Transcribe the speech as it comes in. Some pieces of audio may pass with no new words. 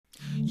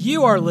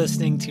You are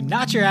listening to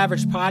Not Your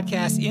Average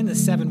Podcast in the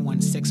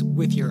 716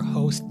 with your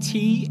host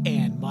T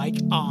and Mike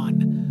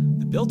on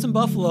the Built in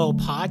Buffalo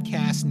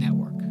Podcast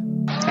Network.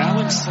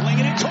 Allen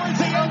slinging it towards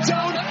the end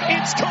zone.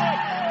 It's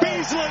caught.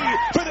 Beasley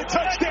for the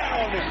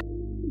touchdown.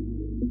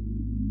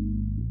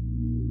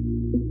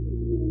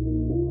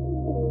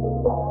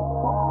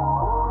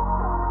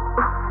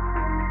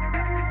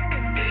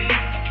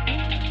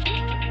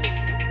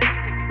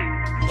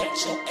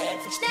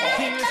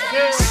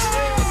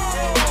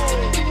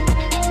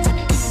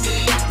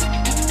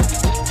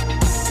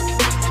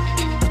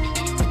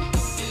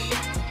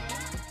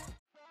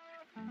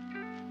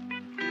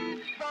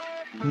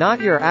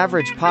 Not Your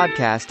Average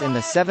Podcast in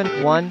the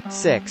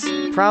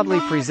 716 proudly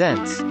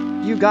presents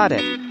You Got It.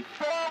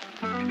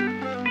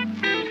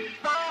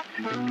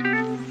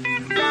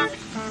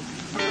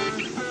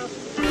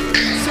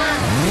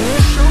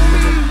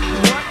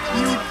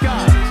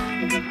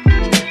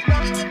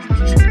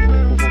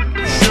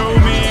 Show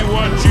me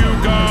what you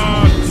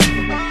got.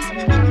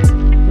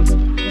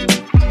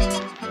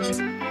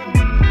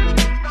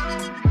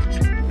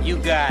 You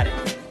got it.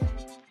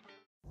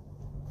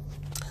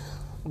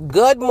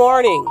 Good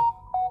morning.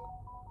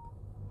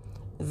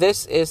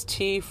 This is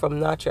T from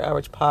Not Your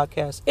Average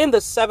Podcast in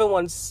the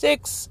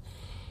 716.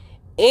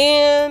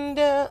 And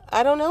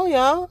I don't know,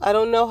 y'all. I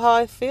don't know how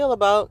I feel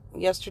about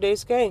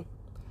yesterday's game.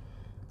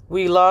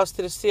 We lost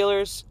to the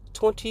Steelers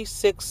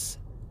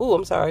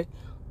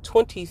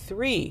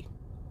 23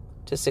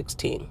 to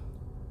 16.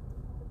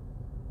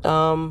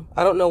 I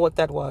don't know what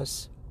that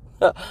was.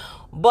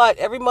 But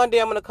every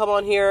Monday I'm going to come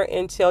on here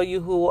and tell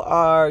you who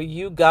our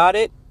You Got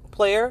It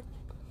player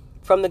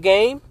from the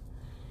game.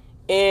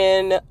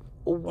 And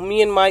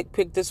me and Mike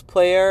picked this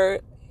player.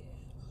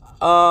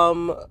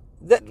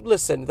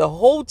 Listen, the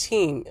whole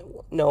team,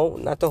 no,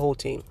 not the whole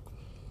team.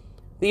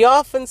 The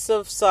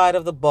offensive side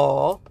of the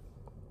ball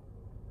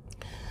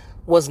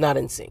was not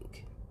in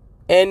sync.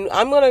 And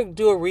I'm going to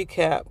do a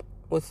recap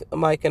with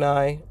Mike and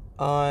I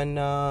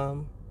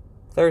on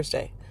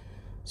Thursday.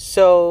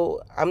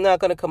 So I'm not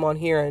going to come on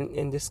here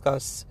and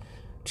discuss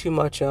too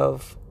much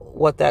of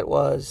what that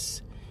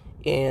was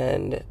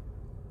and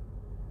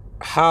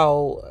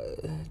how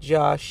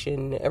Josh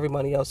and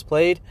everybody else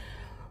played.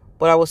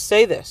 But I will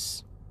say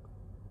this.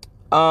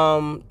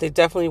 They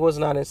definitely was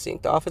not in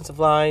sync. The offensive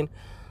line,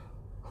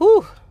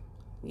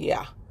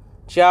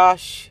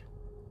 Josh,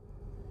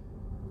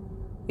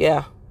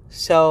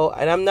 So,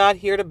 and I'm not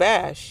here to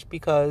bash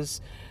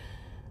because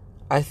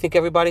I think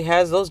everybody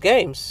has those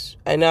games.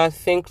 And I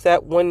think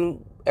that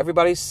when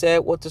everybody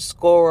said what the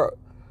score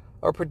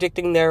or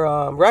predicting their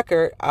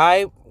record,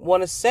 I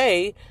want to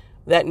say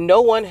that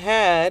no one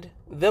had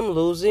them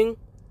losing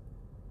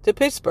to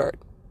Pittsburgh.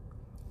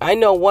 I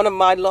know one of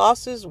my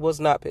losses was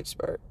not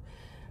Pittsburgh.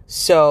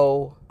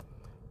 So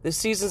the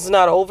season's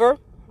not over.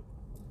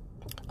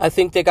 I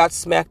think they got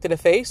smacked in the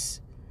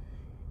face.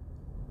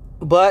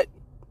 But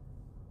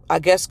I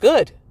guess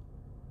good.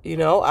 You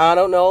know, I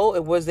don't know.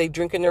 Was they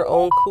drinking their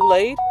own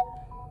Kool-Aid?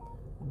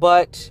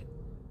 But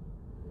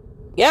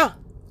yeah,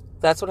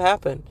 that's what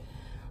happened.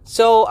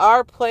 So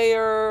our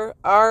player,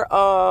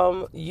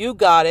 You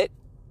Got It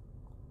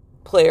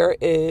player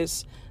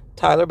is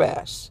Tyler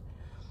Bass.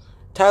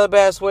 Tyler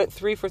Bass went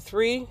 3 for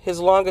 3. His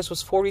longest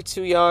was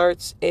 42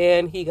 yards,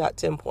 and he got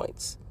 10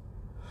 points.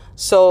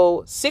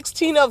 So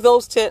 16 of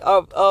those 10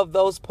 of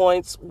those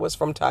points was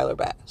from Tyler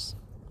Bass,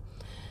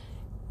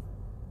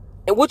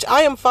 which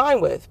I am fine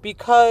with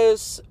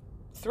because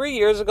 3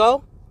 years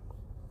ago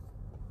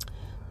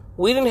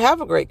we didn't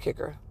have a great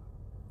kicker.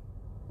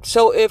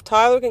 So if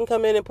Tyler can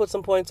come in and put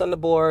some points on the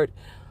board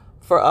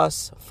for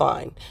us,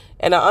 fine.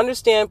 And I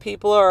understand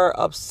people are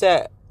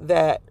upset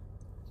that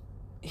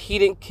he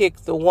didn't kick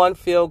the one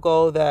field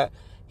goal that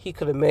he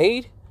could have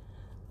made.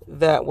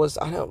 That was,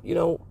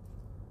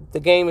 the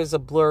game is a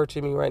blur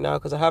to me right now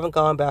because I haven't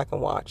gone back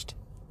and watched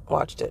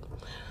it.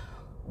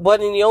 But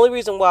the only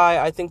reason why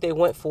I think they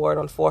went for it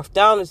on fourth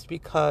down is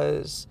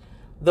because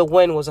the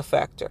wind was a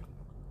factor.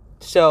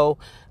 So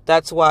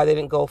that's why they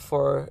didn't go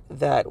for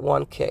that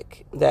one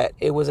kick. That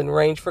it was in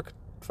range for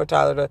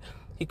Tyler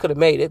he could have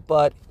made it,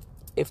 but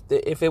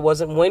if it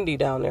wasn't windy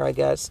down there, I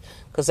guess,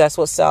 because that's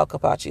what Sal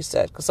Capacci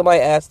said. Because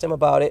somebody asked him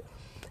about it,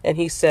 and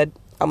he said,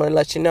 "I'm going to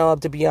let you know.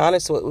 To be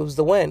honest, it was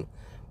the wind.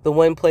 The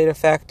wind played a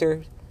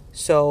factor,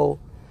 so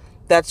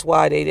that's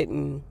why they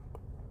didn't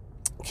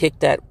kick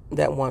that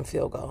one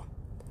field goal."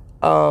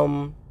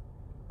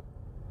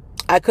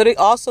 I could have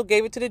also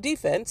gave it to the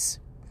defense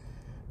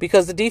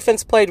because the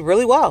defense played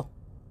really well.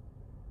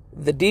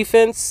 The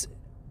defense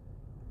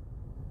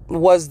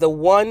was the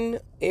one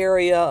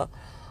area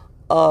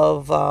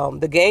of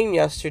the game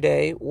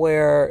yesterday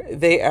where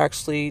they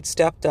actually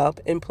stepped up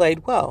and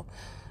played well.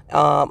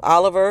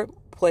 Oliver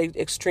played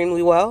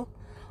extremely well.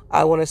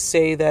 I want to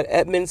say that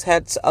Edmonds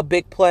had a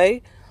big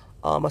play,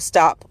 a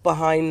stop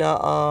behind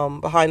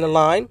the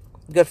line.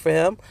 Good for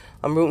him.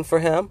 I'm rooting for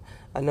him.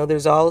 I know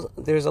there's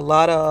a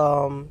lot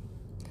of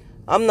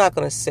I'm not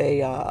going to say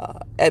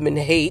Edmund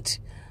hate.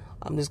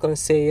 I'm just going to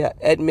say,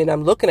 Edmund,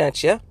 I'm looking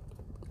at you.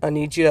 I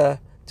need you to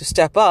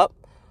step up.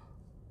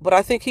 but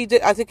I think he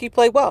did. I think he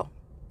played well.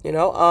 You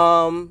know,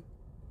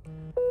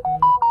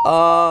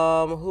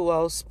 who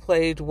else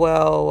played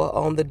well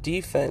on the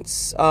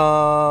defense?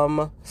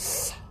 Oh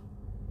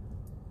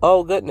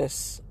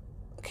goodness,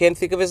 I can't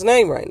think of his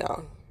name right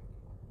now.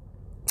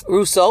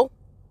 Russo,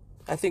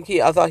 I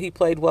thought he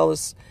played well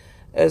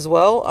as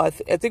well. I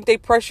think they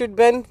pressured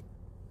Ben.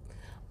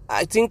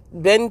 I think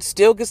Ben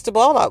still gets the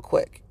ball out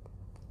quick.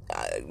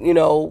 You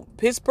know,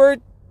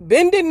 Pittsburgh,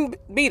 Ben didn't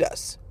beat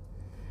us.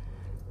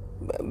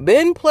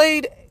 Ben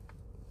played.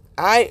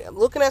 I'm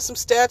looking at some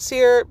stats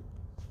here.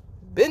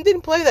 Ben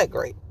didn't play that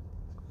great.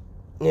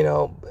 You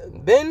know,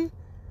 Ben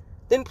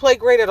didn't play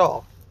great at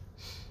all.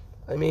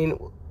 I mean,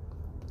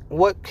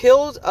 what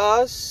killed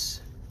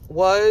us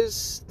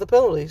was the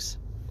penalties.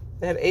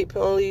 They had 8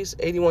 penalties,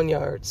 81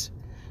 yards.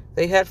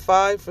 They had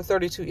 5 for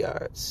 32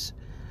 yards.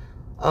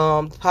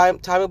 Time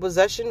of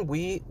possession,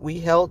 we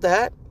held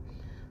that.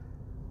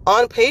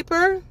 On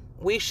paper,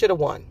 we should have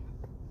won.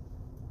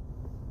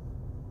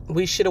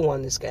 We should have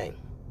won this game.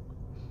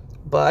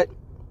 But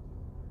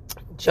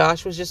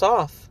Josh was just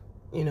off,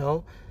 you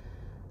know.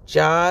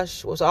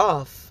 Josh was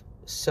off.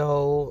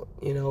 So,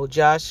 you know,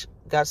 Josh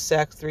got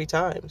sacked 3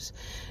 times.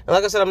 And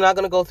like I said, I'm not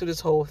going to go through this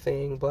whole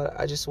thing, but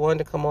I just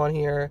wanted to come on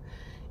here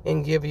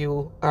and give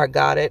you our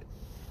Got It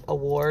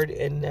award,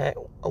 and that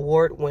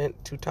award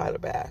went to Tyler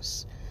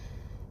Bass.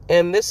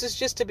 And this is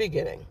just the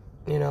beginning.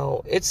 You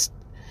know, it's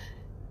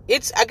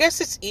I guess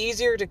it's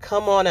easier to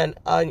come on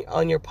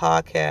your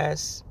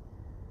podcast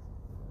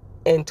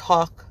and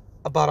talk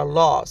about a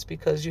loss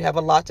because you have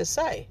a lot to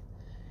say.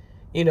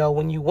 You know,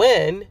 when you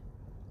win,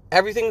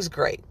 everything's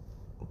great.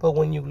 But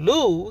when you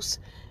lose,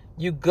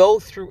 you go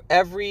through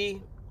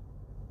every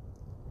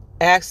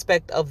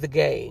aspect of the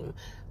game.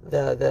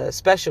 The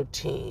special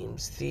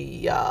teams,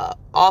 the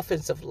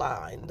offensive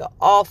line, the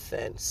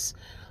offense,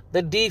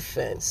 the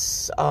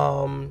defense, you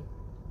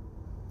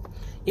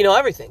know,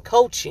 everything,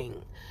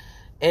 coaching.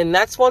 And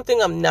that's one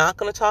thing I'm not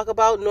going to talk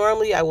about.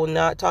 Normally, I will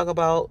not talk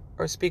about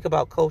or speak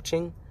about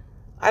coaching.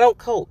 I don't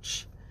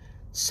coach.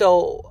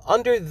 So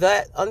under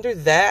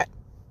that,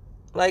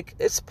 like,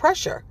 it's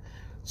pressure.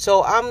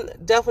 So I'm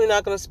definitely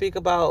not going to speak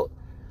about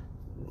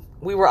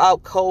we were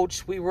out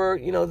coached, we were,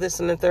 you know, this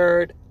and the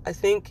third. I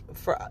think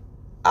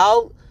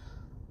I'll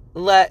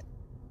let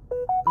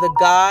the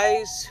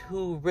guys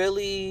who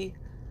really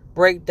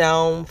break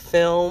down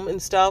film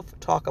and stuff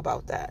talk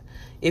about that.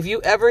 If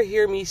you ever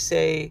hear me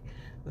say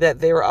that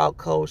they were out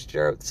coached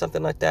or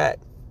something like that,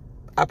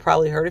 I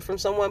probably heard it from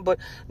someone, but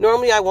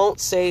normally I won't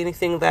say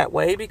anything that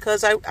way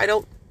because I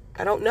don't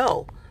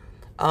know.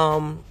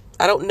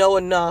 I don't know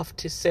enough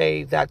to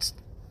say that's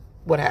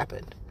what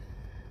happened.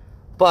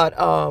 But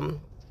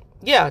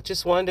yeah,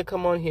 just wanted to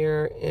come on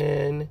here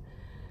and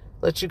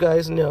let you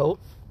guys know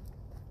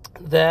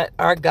that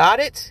our Got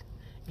It,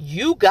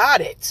 you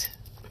got it,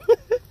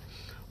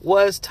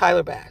 was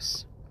Tyler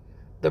Bass,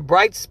 the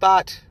bright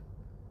spot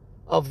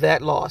of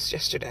that loss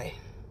yesterday.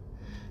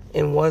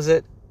 And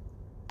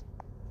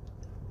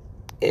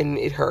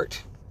it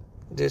hurt,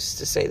 just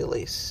to say the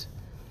least.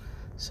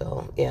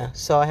 So, yeah.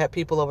 So I had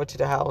people over to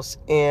the house,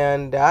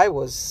 and I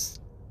was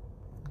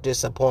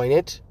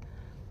disappointed.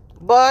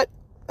 But,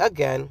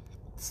 again,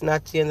 it's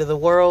not the end of the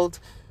world.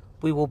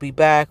 We will be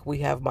back. We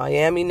have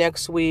Miami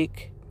next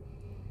week.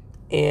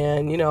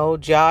 And, you know,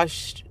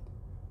 Josh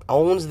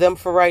owns them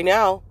for right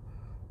now.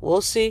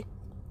 We'll see.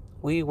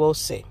 We will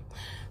see.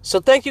 So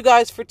thank you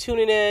guys for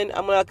tuning in.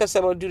 Like I said,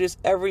 I'm going to do this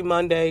every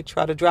Monday.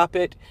 Try to drop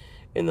it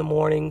in the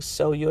morning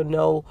so you'll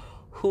know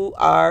who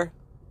our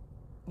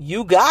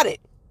You Got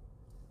It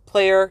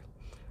player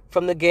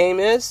from the game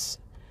is.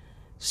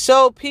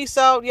 So peace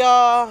out,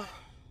 y'all.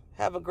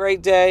 Have a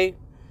great day.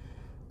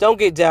 Don't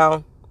get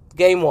down.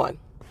 Game 1.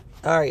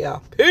 All right,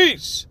 y'all.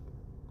 Peace.